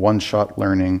between one-shot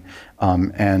learning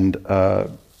and the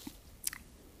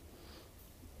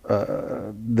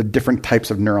different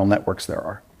types of neural networks there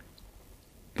are.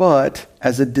 But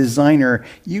as a designer,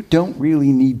 you don't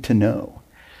really need to know.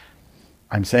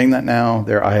 I'm saying that now.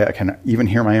 I can even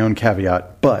hear my own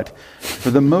caveat. But for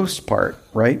the most part,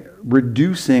 right,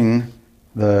 reducing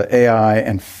the AI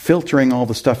and filtering all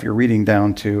the stuff you're reading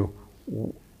down to,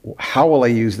 how will I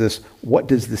use this? What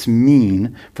does this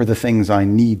mean for the things I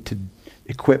need to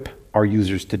equip our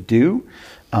users to do?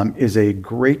 Is a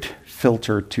great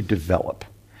filter to develop.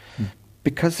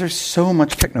 Because there's so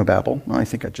much technobabble. Well, I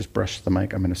think I just brushed the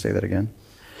mic. I'm going to say that again.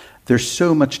 There's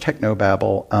so much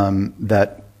technobabble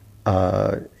that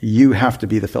you have to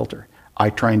be the filter. I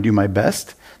try and do my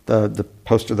best. The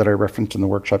poster that I referenced in the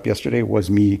workshop yesterday was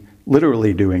me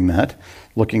literally doing that,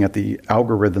 looking at the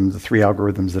algorithms, the 3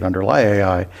 algorithms that underlie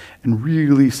AI, and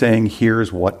really saying,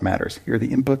 here's what matters. Here are the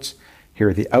inputs, here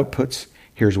are the outputs,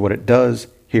 here's what it does,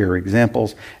 here are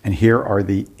examples, and here are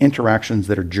the interactions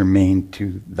that are germane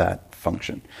to that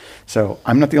function. So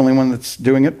I'm not the only one that's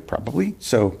doing it, probably.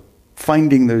 So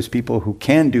finding those people who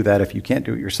can do that if you can't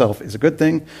do it yourself is a good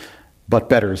thing, but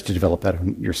better is to develop that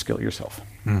your skill yourself.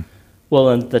 Well,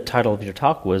 and the title of your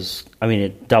talk was,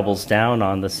 it doubles down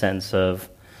on the sense of,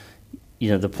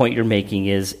 the point you're making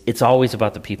is it's always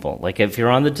about the people. Like if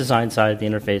you're on the design side, the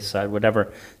interface side,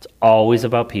 whatever, it's always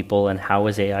about people and how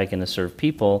is AI going to serve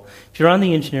people. If you're on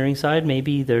the engineering side,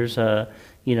 maybe there's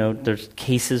there's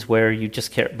cases where you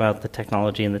just care about the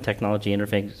technology and the technology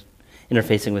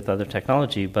interfacing with other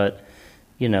technology. But,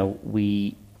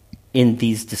 we, in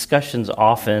these discussions,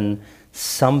 often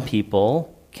some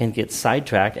people can get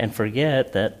sidetracked and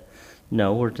forget that,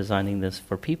 no, we're designing this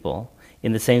for people.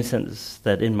 In the same sense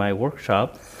that in my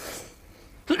workshop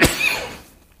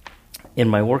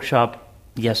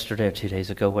yesterday or 2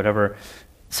 days ago, whatever,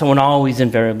 someone always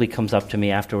invariably comes up to me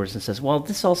afterwards and says, well,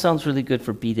 this all sounds really good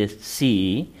for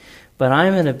B2C, but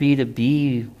I'm in a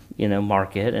B2B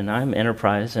market, and I'm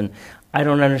enterprise, and I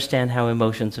don't understand how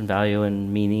emotions and value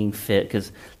and meaning fit,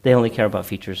 because they only care about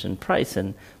features and price.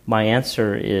 And my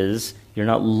answer is, you're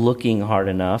not looking hard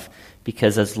enough,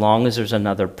 because as long as there's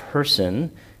another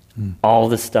person, all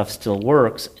this stuff still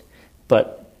works.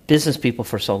 But business people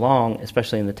for so long,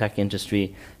 especially in the tech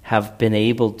industry, have been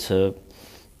able to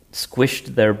squish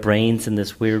their brains in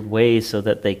this weird way so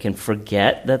that they can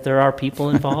forget that there are people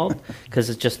involved, because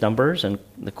it's just numbers, and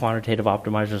the quantitative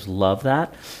optimizers love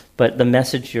that. But the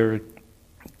message you're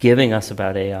giving us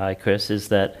about AI, Chris, is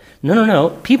that no,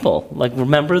 people. Like,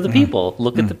 remember the people.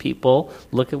 Look at the people.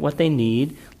 Look at what they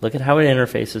need. Look at how it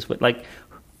interfaces with, like,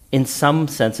 in some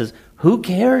senses, who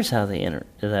cares how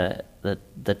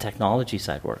the technology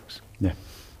side works? Yeah,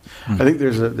 I think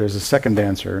there's a second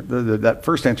answer. That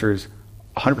first answer is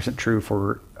 100% true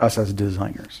for us as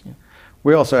designers. Yeah.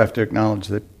 We also have to acknowledge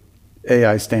that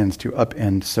AI stands to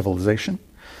upend civilization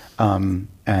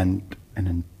and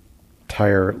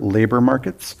entire labor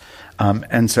markets,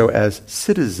 and so as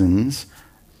citizens,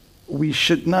 we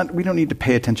don't need to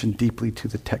pay attention deeply to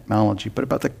the technology, but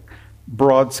about the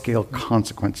broad scale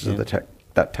consequences of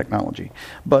that technology.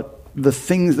 But the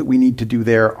things that we need to do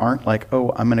there aren't like,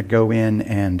 oh, I'm going to go in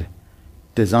and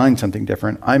design something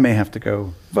different. I may have to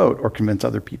go vote or convince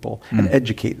other people and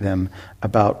educate them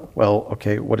about, well,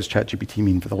 okay, what does ChatGPT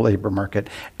mean for the labor market?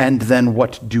 And then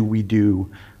what do we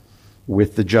do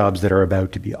with the jobs that are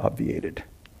about to be obviated?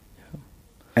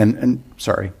 And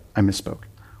sorry, I misspoke.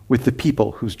 With the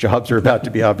people whose jobs are about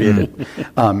to be obviated.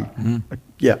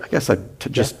 Yeah, I guess I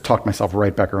just talked myself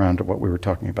right back around to what we were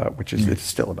talking about, which is it's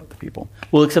still about the people.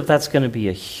 Well, except that's going to be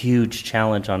a huge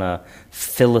challenge on a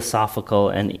philosophical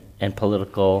and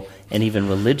political and even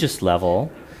religious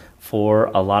level for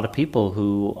a lot of people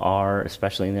who are,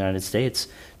 especially in the United States,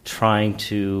 trying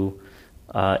to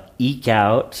eke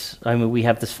out. We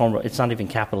have this form. It's not even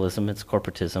capitalism; it's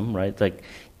corporatism, right? Like,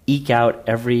 eke out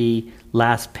every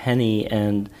last penny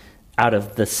and out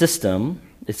of the system.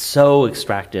 It's so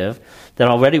extractive that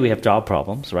already we have job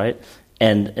problems, right?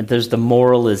 And there's the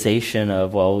moralization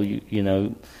of, well,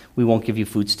 we won't give you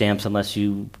food stamps unless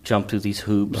you jump through these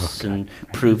hoops and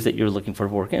prove that you're looking for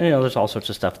work. And there's all sorts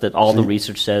of stuff that all the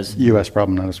research says U.S.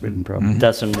 problem, not a Sweden problem,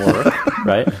 doesn't work,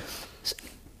 right?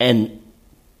 And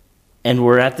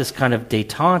we're at this kind of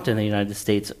détente in the United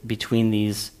States between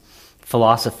these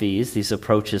philosophies, these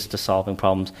approaches to solving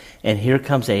problems, and here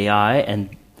comes AI,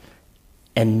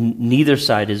 and neither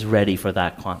side is ready for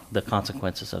that the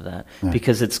consequences of that,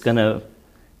 because it's gonna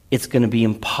be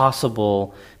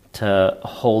impossible to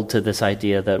hold to this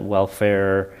idea that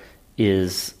welfare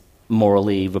is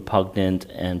morally repugnant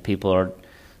and people are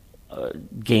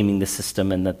gaming the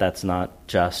system and that's not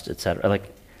just, etc.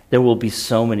 Like, there will be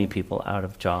so many people out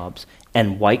of jobs,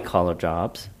 and white collar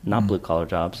jobs, not blue collar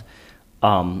jobs,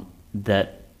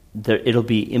 that it'll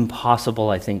be impossible,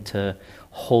 I think, to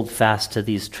hold fast to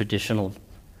these traditional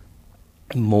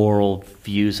moral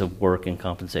views of work and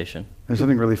compensation. There's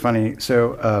something really funny.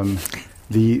 So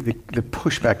the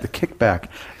pushback, the kickback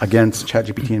against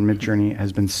ChatGPT and Midjourney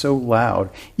has been so loud,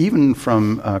 even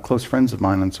from close friends of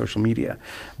mine on social media.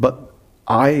 But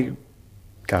I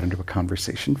got into a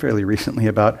conversation fairly recently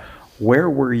about, where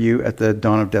were you at the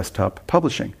dawn of desktop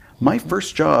publishing? My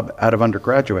first job out of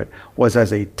undergraduate was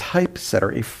as a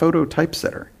typesetter, a photo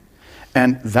typesetter.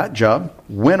 And that job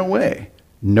went away.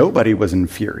 Nobody was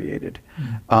infuriated.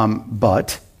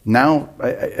 But now,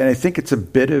 I think it's a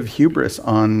bit of hubris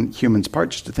on humans' part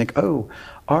just to think, oh,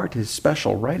 art is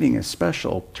special, writing is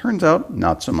special. Turns out,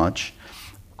 not so much.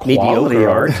 Quality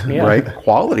art, right?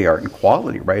 Quality art and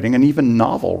quality writing, and even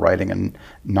novel writing and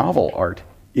novel art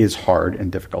is hard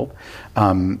and difficult,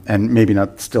 and maybe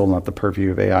still not the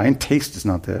purview of AI, and taste is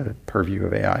not the purview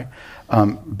of AI.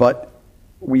 But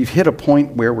we've hit a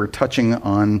point where we're touching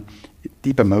on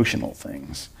deep emotional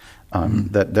things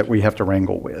that we have to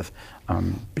wrangle with,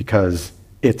 because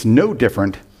it's no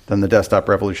different than the desktop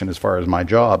revolution as far as my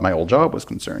old job was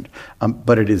concerned,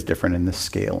 but it is different in the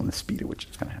scale and the speed at which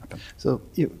it's going to happen. So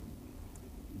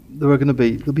there'll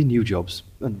be new jobs,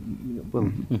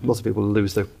 and lots of people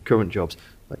lose their current jobs,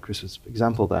 like Chris's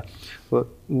example there. But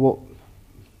what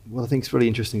I think is really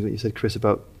interesting that you said, Chris,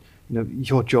 about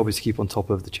your job is to keep on top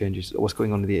of the changes, what's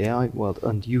going on in the AI world,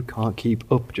 and you can't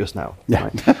keep up just now. Yeah.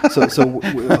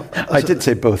 Right? I did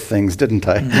say both things, didn't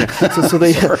I? Yeah.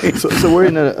 So we're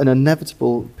in an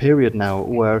inevitable period now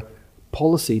where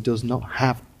policy does not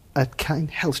have a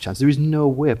hell's chance. There is no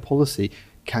way policy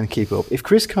can keep up. If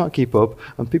Chris can't keep up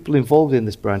and people involved in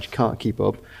this branch can't keep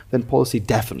up, then policy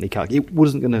definitely can't. It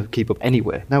wasn't going to keep up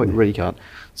anyway. Now it really can't.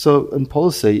 So, and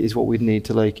policy is what we need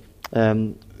to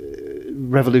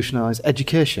revolutionize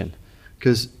education,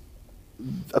 because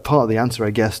a part of the answer,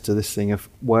 I guess, to this thing of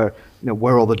where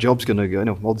all the jobs going to go,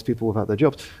 all these people without their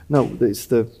jobs. No, it's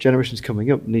the generations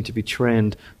coming up need to be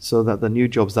trained so that the new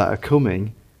jobs that are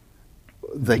coming,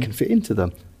 they can fit into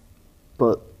them.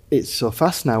 But it's so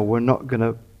fast now, we're not going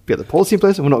to get the policy in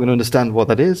place, and we're not going to understand what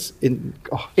that is.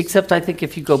 Except I think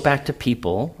if you go back to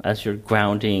people as your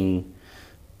grounding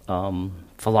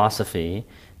philosophy,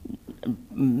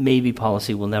 maybe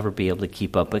policy will never be able to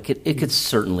keep up, but it could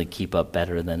certainly keep up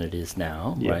better than it is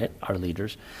now, right? Our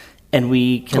leaders. And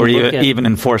we can even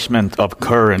enforcement of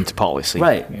current policy.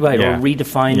 Right, Yeah. or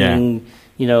redefining,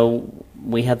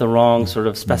 we had the wrong sort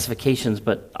of specifications,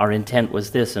 but our intent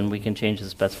was this, and we can change the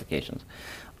specifications.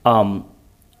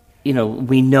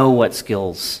 We know what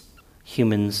skills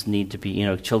humans need to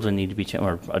be, children need to be,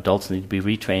 or adults need to be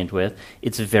retrained with.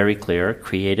 It's very clear: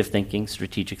 creative thinking,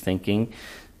 strategic thinking,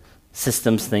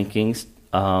 systems thinking,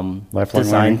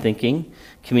 design thinking,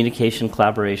 communication,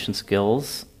 collaboration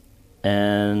skills,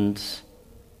 and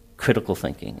critical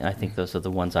thinking. I think those are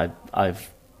the ones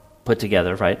I've put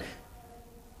together, right?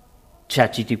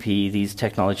 ChatGPT, these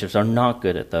technologies are not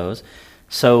good at those.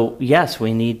 So yes,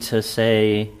 we need to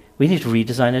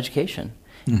redesign education.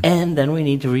 And then we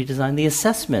need to redesign the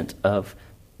assessment of,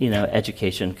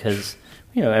 education, because,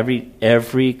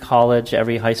 every college,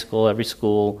 every high school, every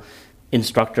school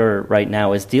instructor right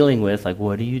now is dealing with,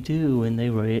 what do you do when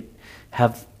they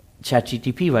have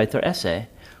ChatGPT write their essay?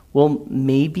 Well,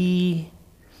 maybe,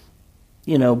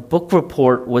 book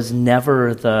report was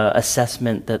never the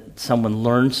assessment that someone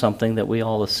learned something that we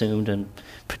all assumed and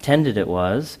pretended it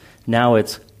was. Now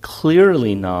it's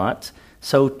clearly not.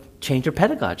 So change your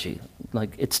pedagogy.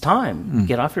 It's time.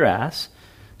 Get off your ass.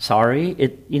 Sorry,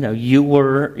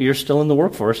 you're still in the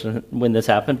workforce when this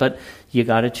happened, but you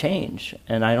got to change.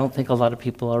 And I don't think a lot of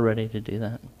people are ready to do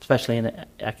that, especially in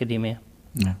academia.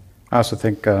 Yeah. I also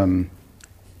think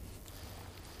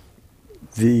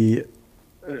the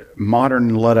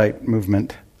modern Luddite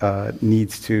movement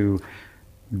needs to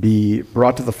be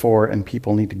brought to the fore, and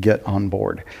people need to get on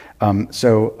board.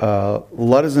 So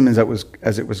Luddism,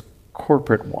 as it was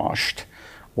corporate washed,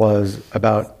 was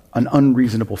about an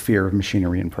unreasonable fear of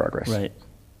machinery in progress. Right.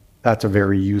 That's a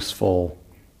very useful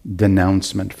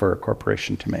denouncement for a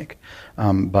corporation to make.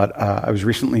 But I was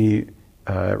recently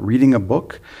reading a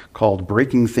book called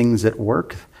Breaking Things at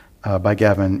Work by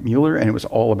Gavin Mueller, and it was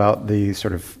all about the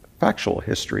sort of factual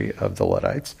history of the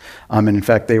Luddites. And in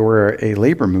fact, they were a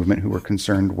labor movement who were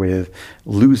concerned with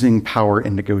losing power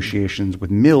in negotiations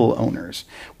with mill owners,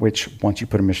 which once you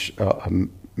put a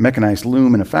mechanized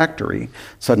loom in a factory,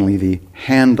 suddenly the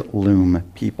hand loom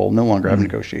people no longer have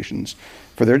negotiations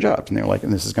for their jobs, and they're like,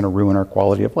 and this is going to ruin our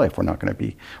quality of life. We're going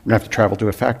to have to travel to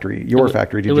a factory,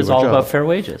 factory, to do a job. It was all about fair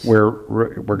wages. We're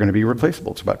going to be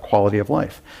replaceable. It's about quality of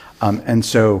life, and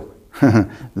so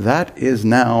that is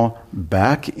now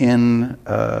back in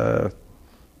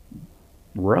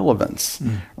relevance,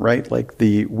 right?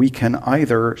 We can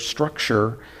either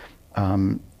structure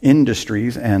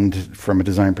industries and, from a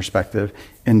design perspective,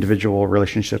 individual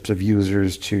relationships of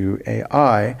users to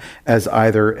AI as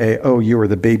either you are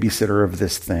the babysitter of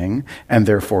this thing, and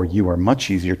therefore you are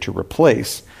much easier to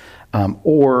replace,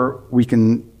 or we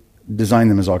can design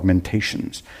them as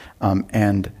augmentations.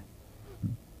 And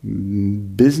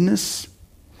business,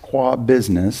 qua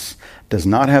business, does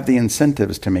not have the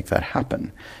incentives to make that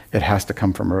happen. It has to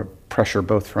come from a pressure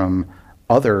both from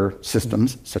other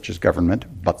systems, such as government,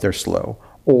 but they're slow,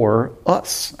 or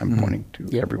us. I'm pointing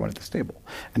to everyone at this table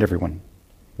and everyone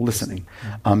listening,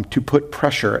 to put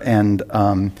pressure and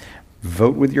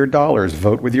vote with your dollars,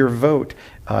 vote with your vote,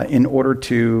 in order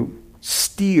to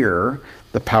steer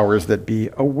the powers that be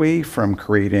away from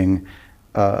creating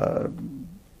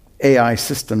AI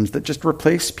systems that just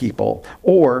replace people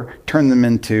or turn them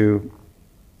into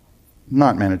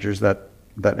not managers. That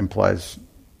implies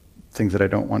things that I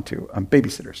don't want to.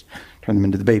 Babysitters. Turn them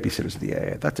into the babysitters of the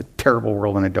AI. That's a terrible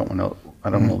world, and I don't want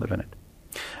to live in it.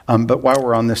 But while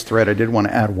we're on this thread, I did want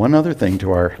to add one other thing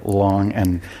to our long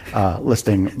and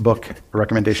listing book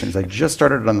recommendations. I just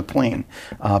started it on the plane,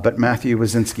 but Matthew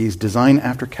Wazinski's Design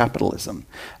After Capitalism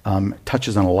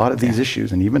touches on a lot of these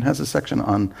issues and even has a section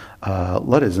on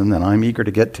Luddism that I'm eager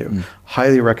to get to.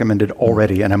 Highly recommended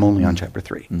already, and I'm only on chapter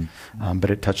 3.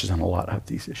 But it touches on a lot of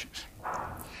these issues.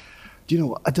 Do you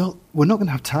know, we're not going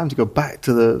to have time to go back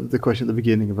to the question at the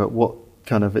beginning about what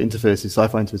kind of interfaces,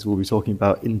 sci-fi interfaces we'll be talking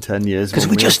about in 10 years. Because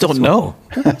we just don't know.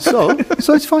 So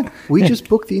it's fine. We just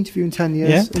book the interview in 10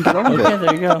 years and get on with it. Okay,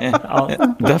 there you go.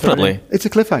 Yeah. Definitely. It's a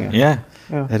cliffhanger. Yeah.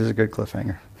 It is a good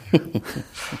cliffhanger.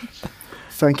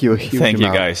 Thank you a huge Thank you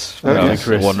amount. guys. Thank That you, was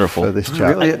Chris, wonderful. for this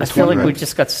chat. Really, I feel like we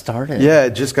just got started. Yeah,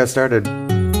 it just got started.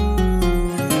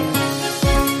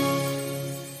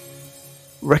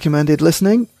 Recommended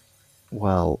listening?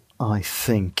 Well, I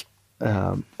think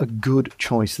a good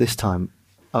choice this time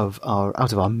out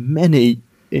of our many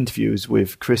interviews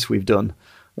with Chris we've done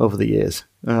over the years.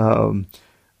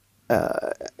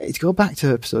 It's go back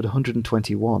to episode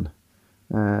 121,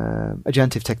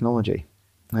 Agentive Technology.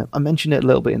 I mentioned it a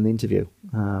little bit in the interview,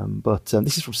 but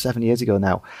this is from 7 years ago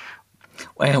now.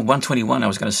 Well, 121, I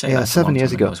was going to say. Yeah, that's 7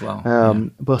 years ago as well.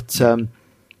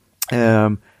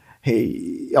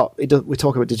 We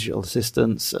talk about digital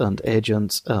assistants and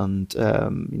agents and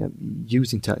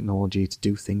using technology to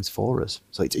do things for us.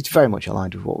 So it's very much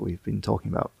aligned with what we've been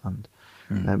talking about and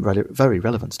very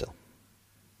relevant still.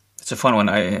 It's a fun one.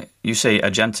 You say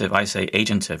agentive, I say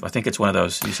agentive. I think it's one of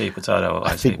those. You say potato,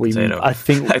 I say potato. I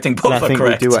think both are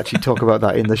correct. We do actually talk about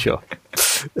that in the show.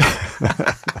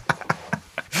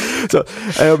 So,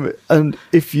 and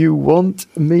if you want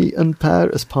me and Per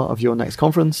as part of your next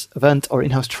conference, event, or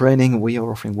in-house training, we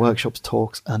are offering workshops,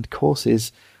 talks, and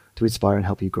courses to inspire and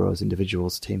help you grow as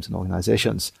individuals, teams, and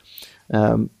organizations.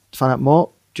 To find out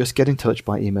more, just get in touch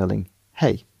by emailing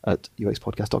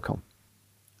hey@uxpodcast.com.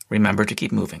 Remember to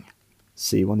keep moving.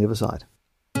 See you on the other side.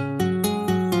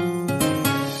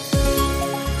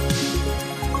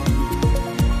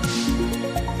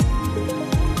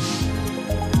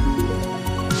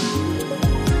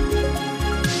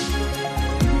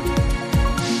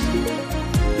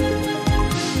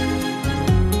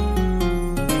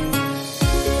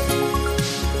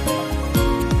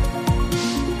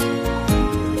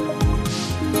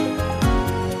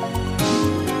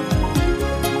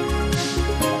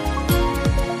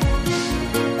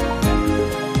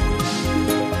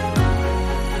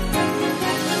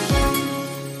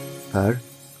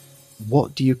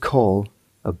 What do you call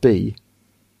a bee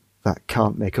that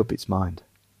can't make up its mind?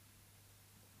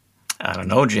 I don't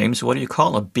know, James. What do you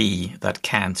call a bee that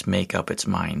can't make up its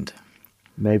mind?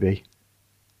 Maybe.